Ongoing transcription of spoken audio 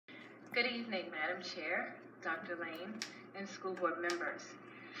Good evening, Madam Chair, Dr. Lane, and school board members.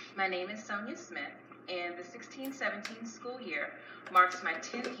 My name is Sonia Smith, and the 16-17 school year marks my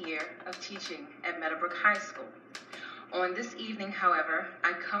 10th year of teaching at Meadowbrook High School. On this evening, however,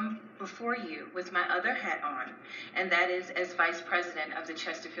 I come before you with my other hat on, and that is as Vice President of the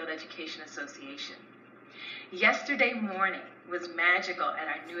Chesterfield Education Association. Yesterday morning was magical at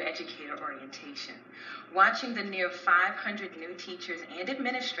our new educator orientation, watching the near 500 new teachers and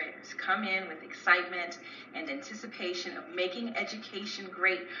administrators come in with excitement and anticipation of making education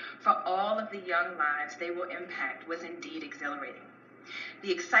great for all of the young lives they will impact was indeed exhilarating.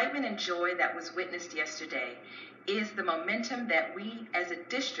 The excitement and joy that was witnessed yesterday is the momentum that we as a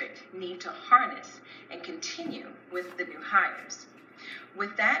district need to harness and continue with the new hires.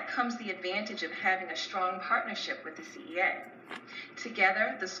 With that comes the advantage of having a strong partnership with the CEA.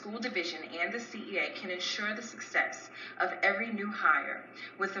 Together, the school division and the CEA can ensure the success of every new hire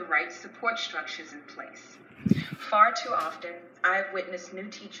with the right support structures in place. Far too often, I have witnessed new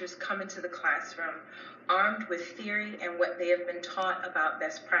teachers come into the classroom armed with theory and what they have been taught about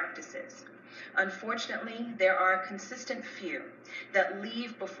best practices. Unfortunately, there are a consistent few that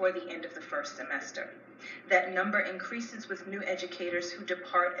leave before the end of the first semester. That number increases with new educators who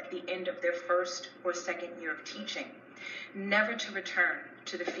depart at the end of their first or second year of teaching, never to return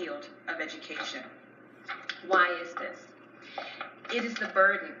to the field of education. Why is this? It is the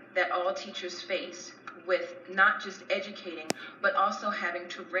burden that all teachers face with not just educating, but also having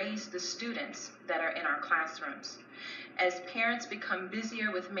to raise the students that are in our classrooms. As parents become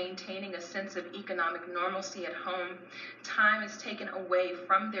busier with maintaining a sense of economic normalcy at home, time is taken away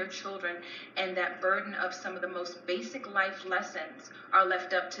from their children, and that burden of some of the most basic life lessons are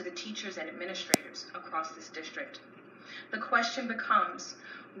left up to the teachers and administrators across this district. The question becomes,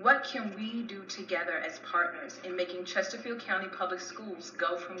 what can we do together as partners in making Chesterfield County Public Schools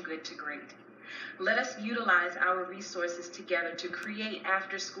go from good to great? Let us utilize our resources together to create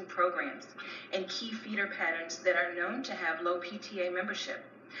after-school programs and key feeder patterns that are known to have low PTA membership.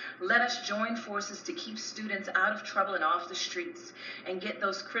 Let us join forces to keep students out of trouble and off the streets and get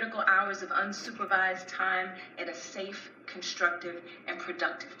those critical hours of unsupervised time in a safe, constructive, and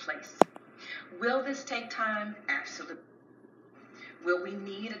productive place. Will this take time? Absolutely. Will we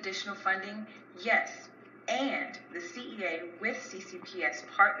need additional funding? Yes. And the CEA with CCPS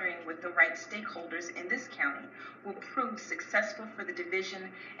partnering with the right stakeholders in this county will prove successful for the division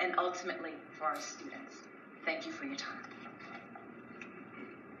and ultimately for our students. Thank you for your time.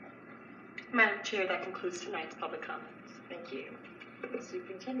 Madam Chair, that concludes tonight's public comments. Thank you.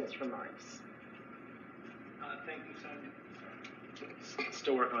 Superintendent's remarks. Thank you, Sonia.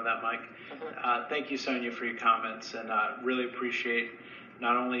 Still working on that, Mike. Thank you, Sonia, for your comments, and really appreciate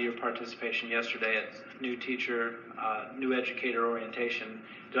not only your participation yesterday at new teacher, new educator orientation.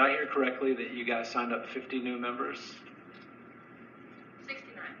 Did I hear correctly that you guys signed up 50 new members?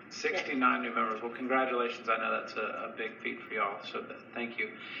 69. 69 new members. Well, congratulations. I know that's a big feat for y'all, so thank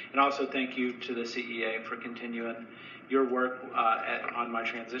you. And also thank you to the CEA for continuing your work on my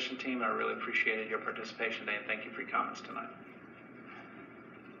transition team. I really appreciated your participation today, and thank you for your comments tonight.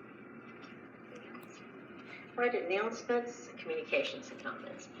 All right, announcements, communications, and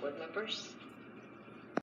comments. Board members?